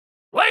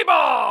Play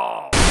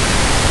ball!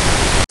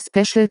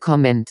 Special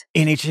comment.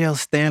 NHL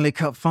Stanley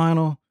Cup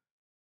Final.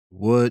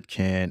 What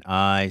can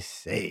I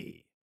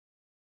say?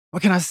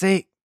 What can I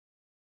say?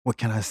 What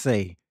can I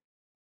say?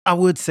 I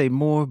would say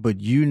more, but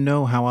you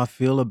know how I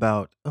feel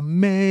about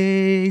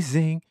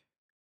amazing.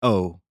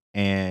 Oh,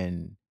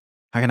 and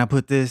how can I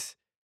put this?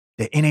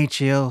 The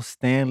NHL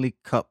Stanley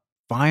Cup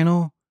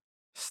Final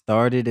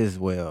started as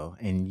well.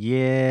 And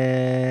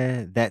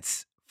yeah,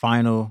 that's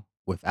final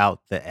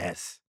without the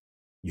S.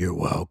 You're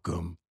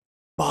welcome.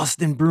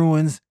 Boston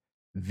Bruins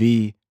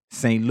v.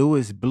 St.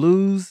 Louis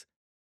Blues.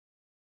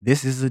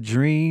 This is a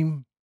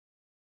dream.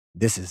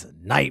 This is a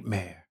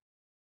nightmare.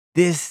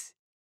 This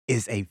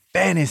is a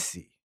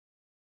fantasy.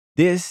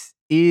 This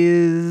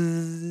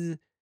is.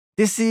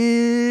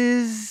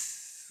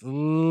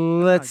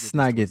 Let's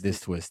not get this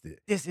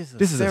twisted. This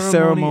is a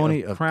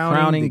ceremony of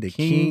crowning the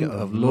king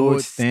of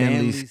Lord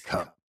Stanley's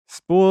Cup.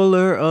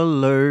 Spoiler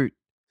alert.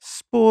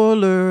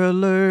 Spoiler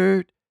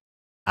alert.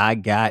 I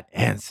got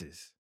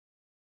answers.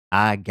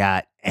 I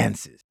got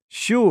answers.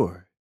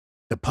 Sure,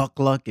 the puck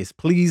luck is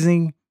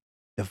pleasing.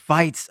 The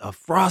fights are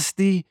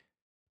frosty.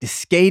 The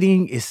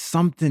skating is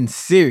something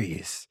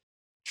serious.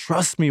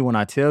 Trust me when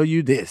I tell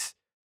you this.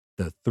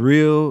 The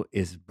thrill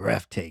is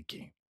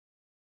breathtaking.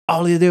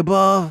 All of the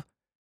above,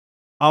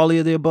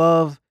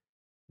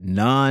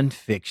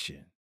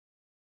 nonfiction.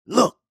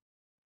 Look.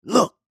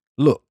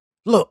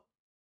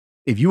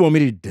 If you want me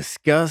to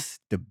discuss,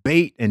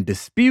 debate, and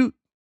dispute,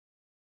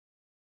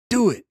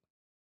 do it.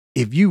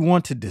 If you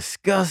want to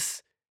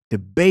discuss,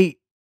 debate,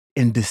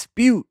 and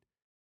dispute,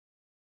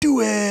 do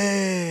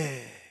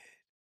it.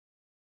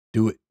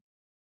 Do it.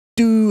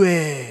 Do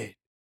it.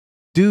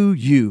 Do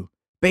you.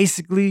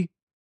 Basically,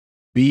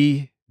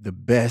 be the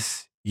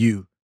best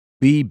you.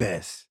 Be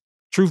best.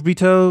 Truth be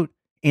told,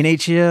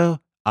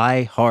 NHL,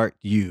 I heart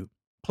you.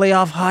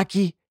 Playoff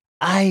hockey,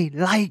 I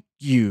like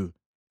you.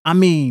 I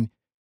mean,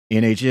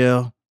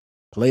 NHL,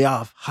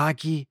 playoff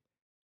hockey,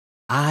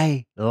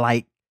 I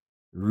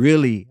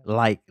really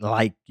like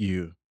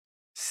you.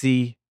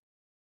 See,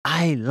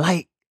 I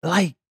like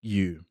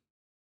you.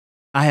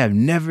 I have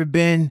never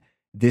been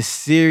this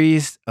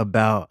serious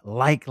about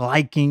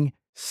liking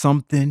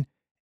something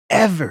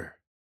ever.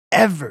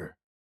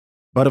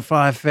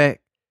 Butterfly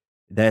effect,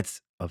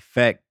 that's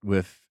effect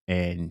with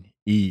an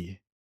E.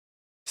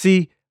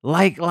 See,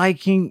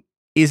 liking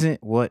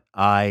isn't what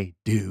I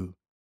do.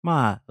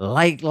 My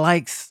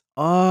likes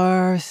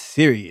are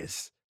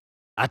serious.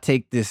 I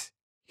take this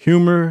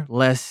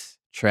humorless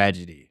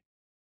tragedy.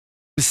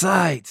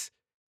 Besides,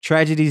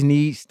 tragedies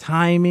needs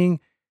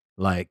timing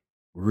like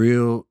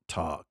real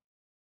talk.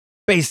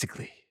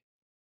 Basically,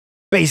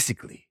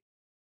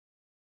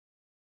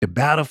 the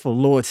battle for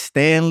Lord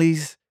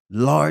Stanley's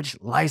large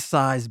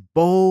life-size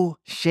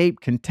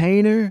bowl-shaped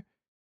container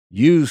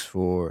used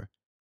for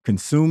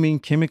consuming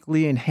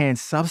chemically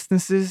enhanced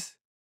substances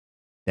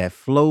that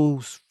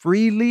flows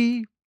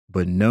freely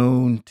but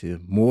known to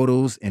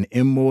mortals and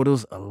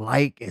immortals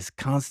alike as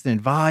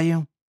constant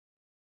volume.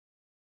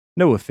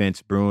 No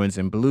offense, Bruins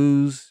and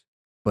Blues,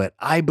 but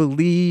I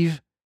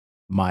believe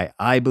my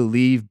I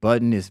believe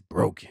button is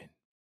broken.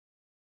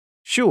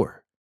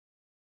 Sure,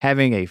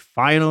 having a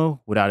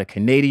final without a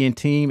Canadian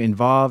team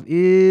involved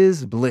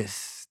is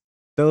bliss.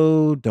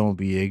 Though don't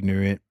be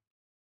ignorant,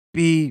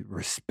 be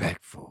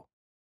respectful.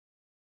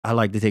 I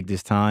like to take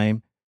this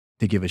time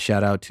to give a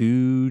shout out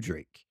to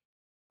Drake.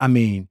 I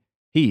mean,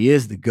 he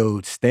is the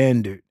gold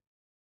standard.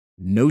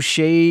 No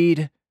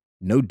shade,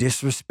 no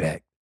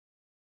disrespect.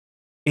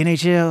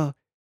 NHL,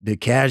 the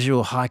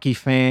casual hockey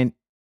fan,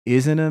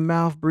 isn't a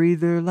mouth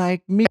breather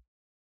like me.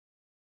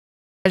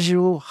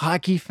 Casual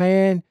hockey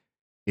fan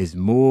is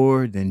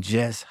more than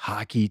just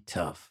hockey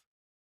tough.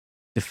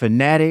 The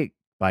fanatic,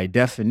 by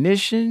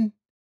definition,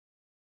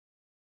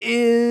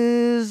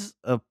 is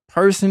a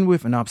person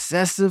with an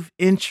obsessive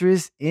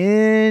interest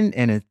in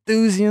and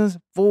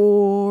enthusiasm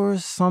for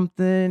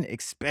something,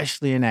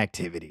 especially an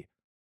activity.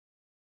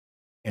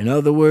 In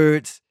other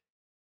words,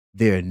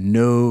 there are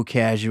no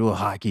casual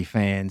hockey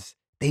fans.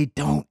 They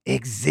don't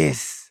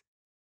exist.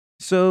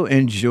 So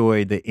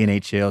enjoy the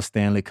NHL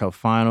Stanley Cup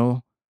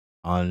Final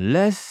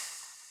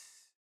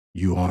unless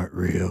you aren't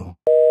real.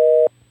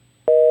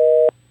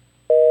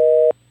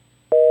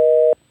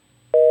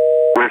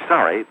 We're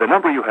sorry, the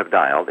number you have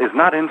dialed is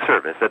not in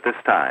service at this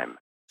time.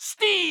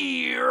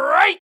 Steer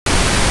right!